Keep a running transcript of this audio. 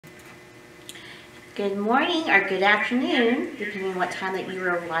Good morning or good afternoon, depending on what time that you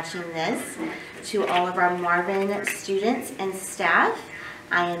are watching this, to all of our Marvin students and staff.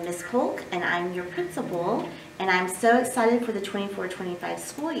 I am Ms. Polk and I'm your principal, and I'm so excited for the 24-25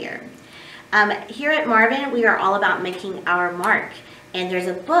 school year. Here at Marvin, we are all about making our mark, and there's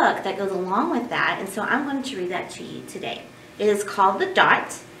a book that goes along with that, and so I'm going to read that to you today. It is called The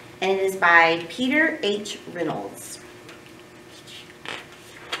Dot, and it is by Peter H. Reynolds.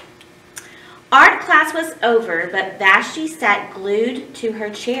 Art class was over, but Vashti sat glued to her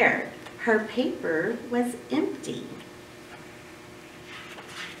chair. Her paper was empty.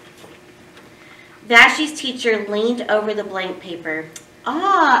 Vashti's teacher leaned over the blank paper.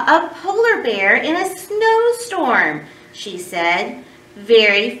 "Ah, a polar bear in a snowstorm," she said.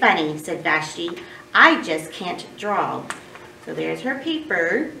 "Very funny," said Vashti. "I just can't draw." So there's her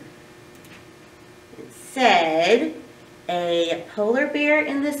paper. It said, "A polar bear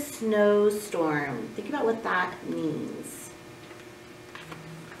in the snowstorm." Think about what that means.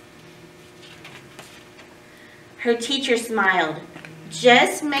 Her teacher smiled.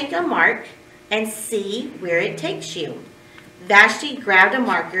 "Just make a mark and see where it takes you." Vashti grabbed a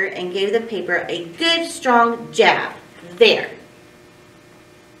marker and gave the paper a good strong jab. There.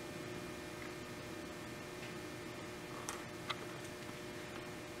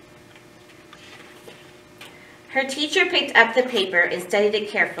 Her teacher picked up the paper and studied it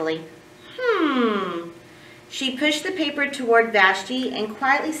carefully. She pushed the paper toward Vashti and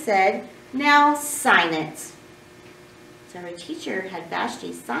quietly said, "Now sign it." So her teacher had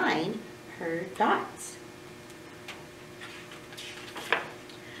Vashti sign her dots.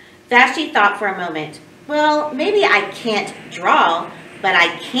 Vashti thought for a moment. "Well, maybe I can't draw, but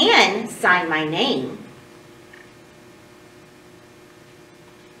I can sign my name."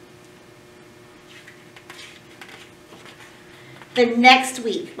 The next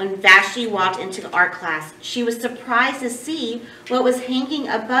week, when Vashti walked into the art class, she was surprised to see what was hanging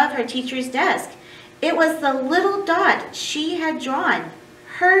above her teacher's desk. It was the little dot she had drawn,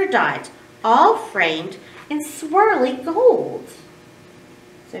 her dot, all framed in swirly gold.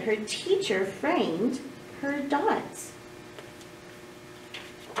 So her teacher framed her dots.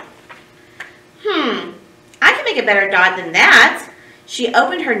 I can make a better dot than that. She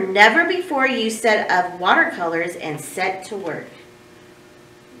opened her never-before-used set of watercolors and set to work.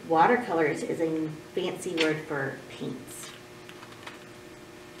 Watercolors is a fancy word for paints.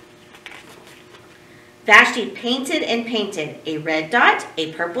 Vashti painted and painted. A red dot,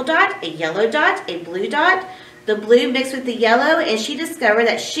 a purple dot, a yellow dot, a blue dot. The blue mixed with the yellow, and she discovered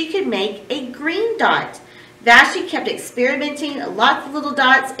that she could make a green dot. Vashti kept experimenting, lots of little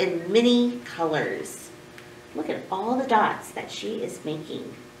dots in many colors. Look at all the dots that she is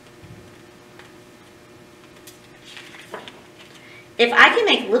making. If I can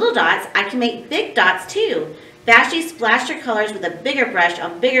make little dots, I can make big dots too. Vashti splashed her colors with a bigger brush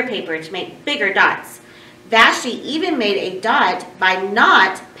on bigger paper to make bigger dots. Vashti even made a dot by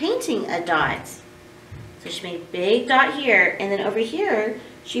not painting a dot. So she made a big dot here, and then over here,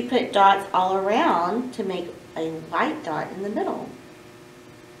 she put dots all around to make a white dot in the middle.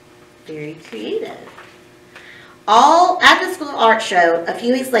 Very creative. All at the school art show, a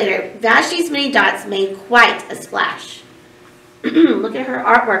few weeks later, Vashti's many dots made quite a splash. Look at her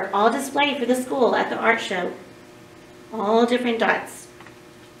artwork, all displayed for the school at the art show. All different dots.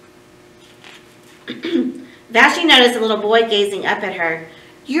 Vashti noticed a little boy gazing up at her.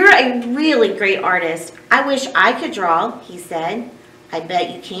 "You're a really great artist. I wish I could draw," he said. "I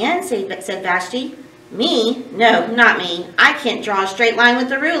bet you can," said Vashti. "Me? No, not me. I can't draw a straight line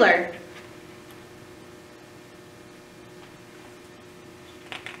with a ruler."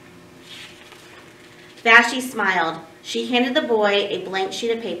 Vashti smiled. She handed the boy a blank sheet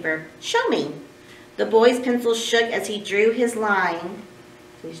of paper. "Show me." The boy's pencil shook as he drew his line.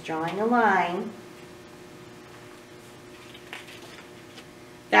 So he's drawing a line.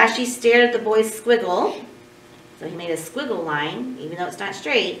 Vashti stared at the boy's squiggle. So he made a squiggle line, even though it's not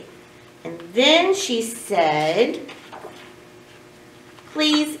straight. And then she said,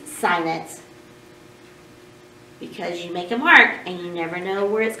 "Please sign it." Because you make a mark and you never know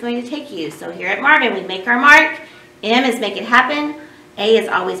where it's going to take you. So here at Marvin, we make our mark. M is make it happen. A is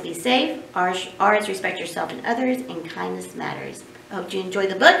always be safe. R is respect yourself and others. And kindness matters. I hope you enjoy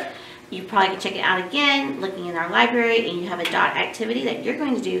the book. You probably can check it out again, looking in our library, and you have a dot activity that you're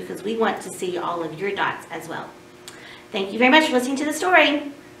going to do because we want to see all of your dots as well. Thank you very much for listening to the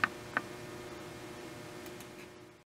story.